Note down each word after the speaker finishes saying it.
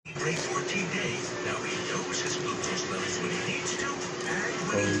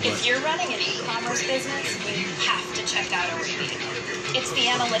If you're running an e-commerce business, you have to check out Arabian. It's the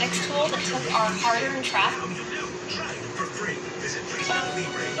analytics tool that took our hard-earned traffic.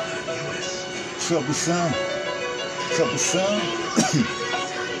 Troublesome, troublesome,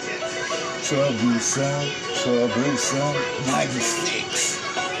 troublesome, troublesome, 96.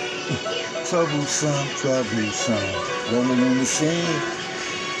 Troublesome, troublesome, rolling on the scene.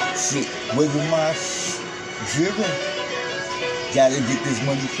 Shit, waving my driven. Gotta get this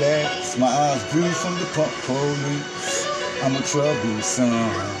money fast. My eyes bruised from the pump police. I'm a troublesome,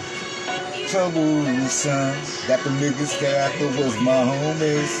 troublesome. Got the niggas that after was my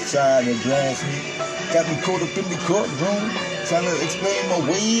homies trying to blast me. Got me caught up in the courtroom trying to explain my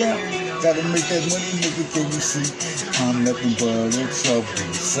way out. Gotta make that money, nigga, can you see? I'm nothing but a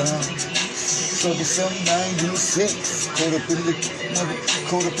troublesome. Troublesome 96. Caught up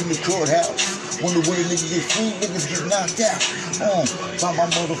in the courthouse. Wonder when a nigga get free, niggas get knocked out. By my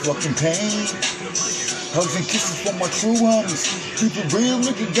motherfucking pain. Hugs and kisses from my true homies. Keep it real,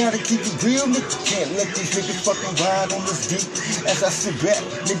 nigga, gotta keep it real, nigga. Can't let these niggas fucking ride on this deep. As I sit back,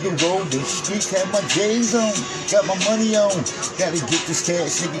 nigga, roll the streets. Have my J's on, got my money on. Gotta get this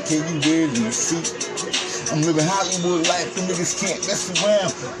cash, nigga, can you really see? I'm living Hollywood life, the niggas can't mess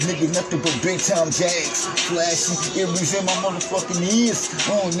around. Nigga, nothing but big time jags. Flashing earrings in my motherfucking ears.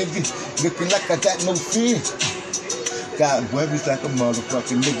 Nigga, looking like I got no fear. Got worries like a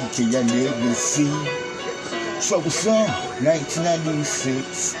motherfucking nigga, can y'all niggas see? Troublesome,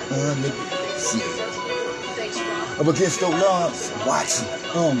 1996, nigga, shit. Up against those lines, watching.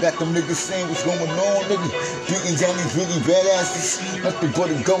 Got them niggas saying what's going on, nigga. Beating down these really badasses. Nothing but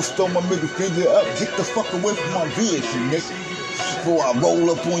a ghost on my middle finger up. Get the fuck away from my vehicle, nigga. Before I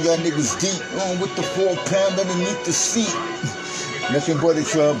roll up on y'all niggas deep. With the 4-pound underneath the seat. Nothing but a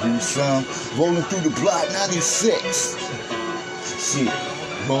troublesome. Rolling through the block, 96. Shit.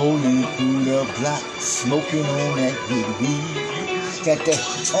 Rolling through the block. Smoking on that good weed. Got that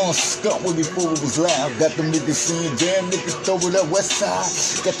skunk with before it was loud. Got them niggas saying, damn niggas throw it up west side.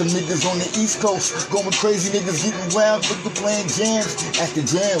 Got them niggas on the east coast going crazy, niggas getting wild, nigga playing jams. After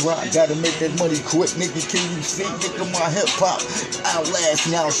jam rock, gotta make that money quick, nigga. Can you see, nigga, my hip hop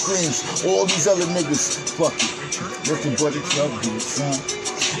outlast now streams all these other niggas. Fuck it, nothing but a trouble, son.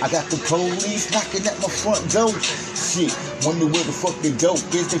 I got the police knocking at my front door. Shit, wonder where the fuck they go.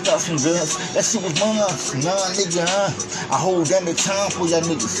 Guess they found some guns. That shit was mine. Nah, nigga, I hold down the time for y'all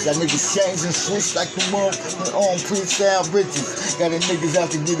niggas. Y'all niggas change and switch like the motherfucking on freestyle bitches. Got the niggas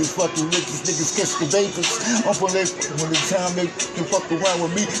out to get his fucking riches. Niggas catch the vapors. When the time they can fuck around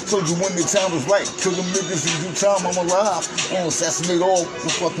with me. Told you when the time was right. Kill them niggas in due time, I'm alive. Assassinate all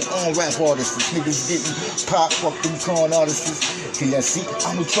the fucking rap artists. Niggas getting pop, fuck them con artists. Can y'all see?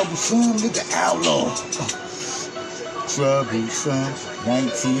 I'm a troublesome nigga outlaw. Troublesome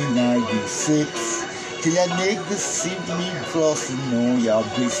 1996. Can y'all niggas see me flossing on y'all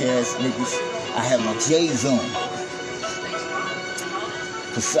bitch ass niggas? I have my J's on.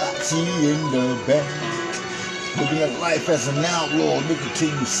 Versace in the back. Living a life as an outlaw, nigga, till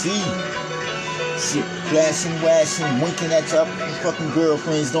you see. Shit, flashing, washing, winking at y'all fucking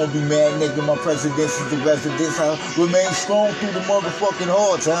girlfriends. Don't be mad, nigga. My president's is the residence. I remain strong through the motherfucking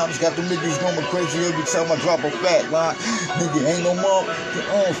hard times. Got the niggas going crazy every time I drop a fat line. Nigga, ain't no more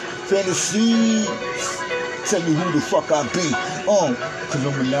fantasies. Tell me who the fuck I be.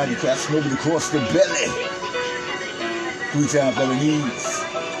 Illuminati cats nobody across the belly. 3 times Balinese.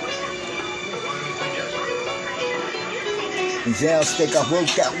 In jail steak, I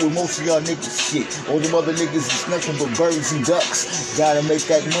work out with most of y'all niggas shit. All them other niggas is nothing but birds and ducks. Gotta make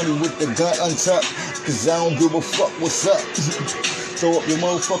that money with the gun untucked. Cause I don't give a fuck what's up. Throw up your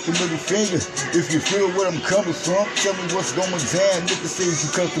motherfucking middle finger. If you feel where I'm coming from, tell me what's going down. Nigga says you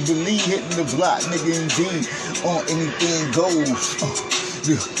comfortably hitting the block. Nigga indeed, anything goes.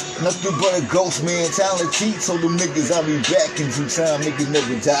 Nothing but a ghost mentality. Told them niggas I'll be back in due time. Niggas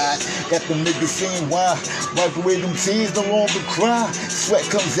never died. Got them niggas saying why. Wipe away them tears, no longer cry. Sweat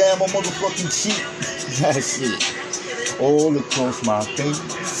comes down my motherfucking cheek. That's it. All across my face.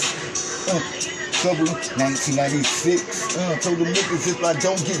 Trouble 1996. Told them niggas if I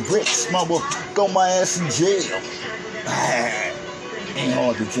don't get bricks, mama, throw my ass in jail. Ain't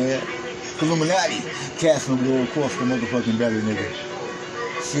hard to tell. Illuminati. Cast them all across the motherfucking belly, nigga.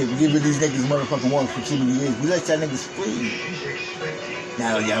 Shit, we give these niggas motherfucking water for too many years. We let y'all niggas free.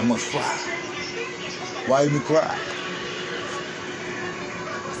 Now y'all must fly. Why you cry?